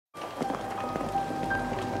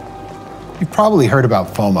You've probably heard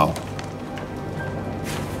about FOMO.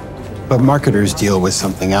 But marketers deal with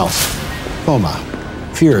something else. FOMA,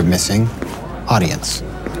 fear of missing audience.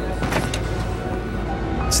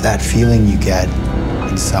 It's that feeling you get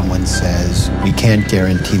when someone says, we can't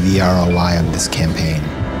guarantee the ROI of this campaign.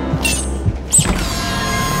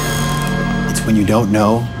 It's when you don't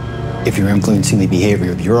know if you're influencing the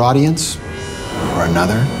behavior of your audience or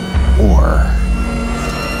another, or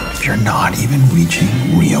if you're not even reaching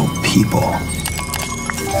real people.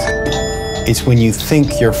 It's when you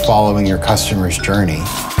think you're following your customer's journey,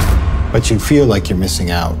 but you feel like you're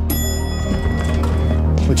missing out.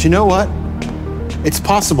 But you know what? It's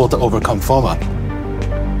possible to overcome FOMA.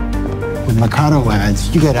 With Mercado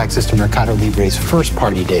Ads, you get access to Mercado Libre's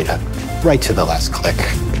first-party data right to the last click.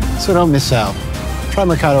 So don't miss out. Try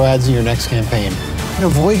Mercado Ads in your next campaign and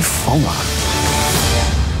avoid FOMA.